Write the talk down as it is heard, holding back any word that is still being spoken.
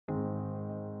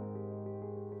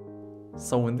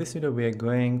So in this video we are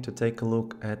going to take a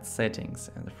look at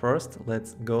settings, and first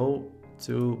let's go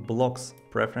to Blocs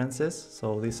preferences.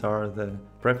 So these are the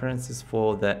preferences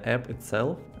for the app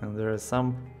itself, and there is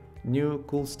some new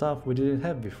cool stuff we didn't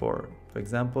have before. For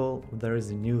example, there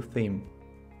is a new theme,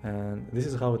 and this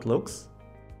is how it looks.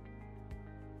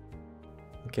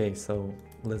 Okay, so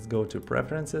let's go to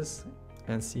preferences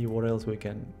and see what else we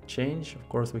can change. Of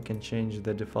course, we can change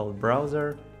the default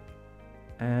browser,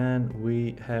 and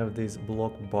we have these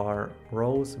block bar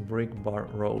rows, brick bar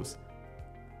rows.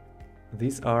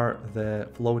 These are the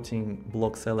floating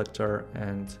block selector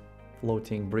and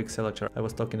floating brick selector I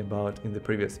was talking about in the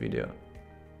previous video.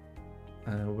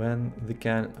 When we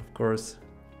can, of course,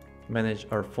 manage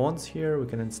our fonts here, we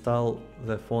can install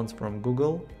the fonts from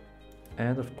Google.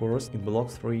 And of course, in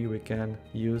Blocs 3 we can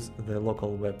use the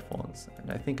local web fonts. And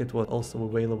I think it was also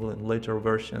available in later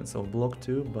versions of Bloc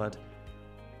 2, but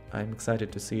I'm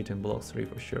excited to see it in Blocs 3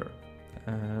 for sure.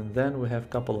 And then we have a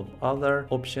couple of other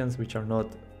options which are not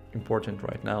important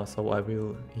right now, so I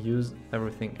will use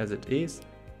everything as it is.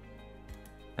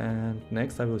 And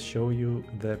next I will show you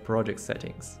the project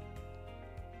settings.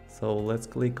 So let's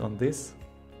click on this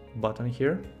button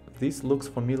here. This looks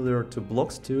familiar to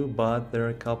Blocs 2, but there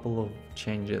are a couple of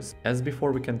changes. As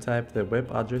before, we can type the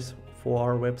web address for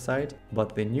our website,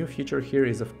 but the new feature here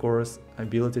is of course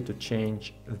ability to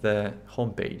change the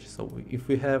home page. So if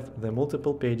we have the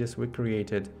multiple pages we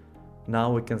created,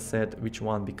 now we can set which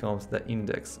one becomes the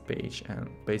index page and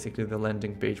basically the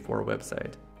landing page for our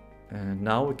website. And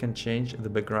now we can change the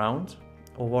background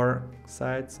of our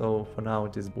site. So for now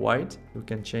it is white. We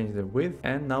can change the width,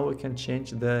 and now we can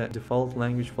change the default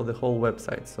language for the whole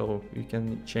website. So you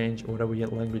can change whatever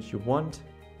language you want.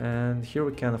 And here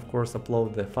we can of course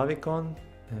upload the favicon.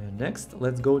 Next,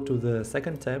 let's go to the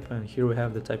second tab, and here we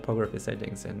have the typography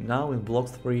settings. And now in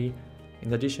Blocs 3,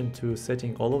 in addition to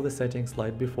setting all of the settings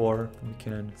like before, we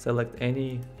can select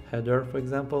any header, for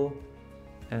example,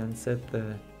 and set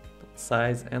the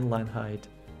size and line height,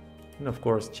 and of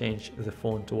course change the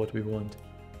font to what we want.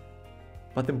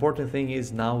 But the important thing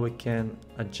is now we can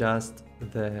adjust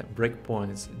the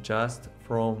breakpoints just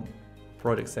from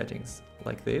project settings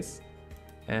like this,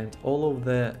 and all of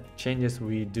the changes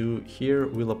we do here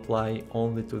will apply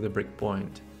only to the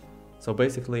breakpoint. So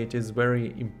basically it is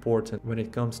very important when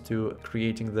it comes to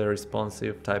creating the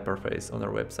responsive typeface on our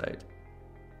website.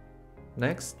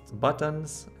 Next,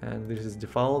 buttons, and this is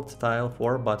default style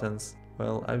for buttons.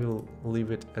 Well, I will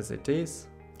leave it as it is.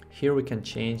 Here we can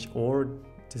change or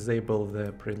disable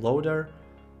the preloader.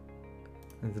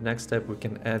 In the next step we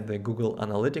can add the Google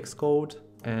Analytics code,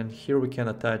 and here we can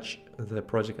attach the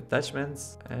project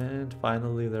attachments. And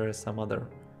finally there are some other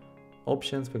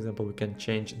options. For example, we can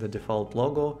change the default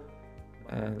logo.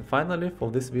 And finally, for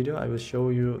this video I will show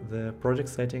you the project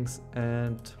settings,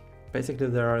 and basically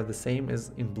they are the same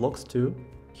as in Blocs 2.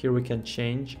 Here we can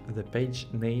change the page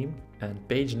name, and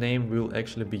page name will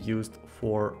actually be used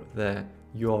for the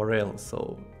URL,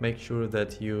 so make sure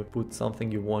that you put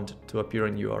something you want to appear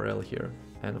in URL here.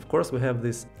 And of course we have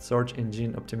this search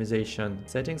engine optimization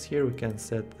settings here. We can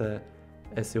set the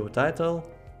SEO title,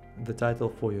 the title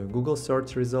for your Google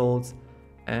search results,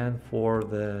 and for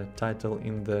the title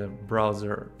in the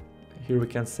browser. Here we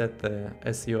can set the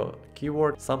SEO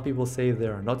keyword. Some people say they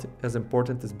are not as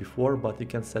important as before, but you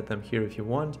can set them here if you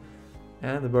want.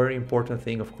 And the very important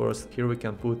thing, of course, here we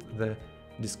can put the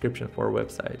description for our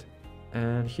website.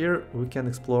 And here we can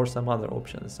explore some other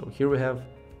options. So here we have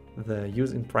the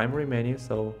use in primary menu.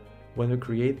 So when we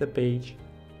create the page,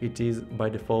 it is by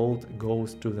default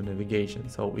goes to the navigation.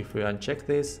 So if we uncheck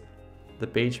this, the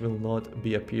page will not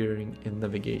be appearing in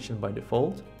navigation by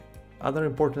default. Other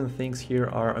important things here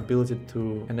are ability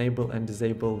to enable and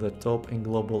disable the top and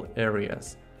global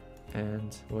areas.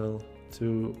 And well,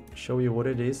 to show you what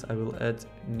it is, I will add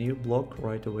new block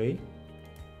right away.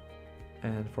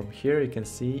 And from here you can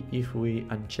see if we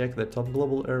uncheck the top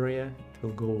global area, it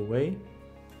will go away.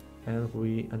 And if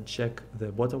we uncheck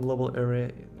the bottom global area,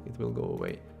 it will go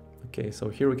away. Okay, so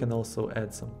here we can also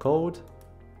add some code.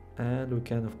 And we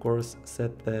can of course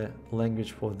set the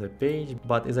language for the page,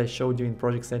 but as I showed you in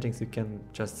project settings, you can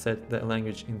just set the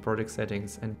language in project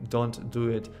settings and don't do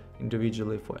it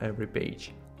individually for every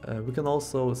page. We can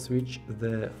also switch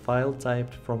the file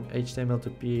type from HTML to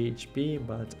PHP,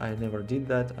 but I never did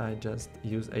that. I just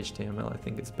use HTML, I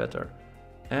think it's better.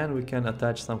 And we can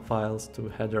attach some files to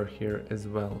header here as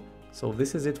well. So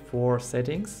this is it for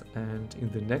settings, and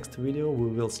in the next video we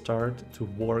will start to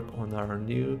work on our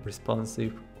new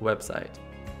responsive website.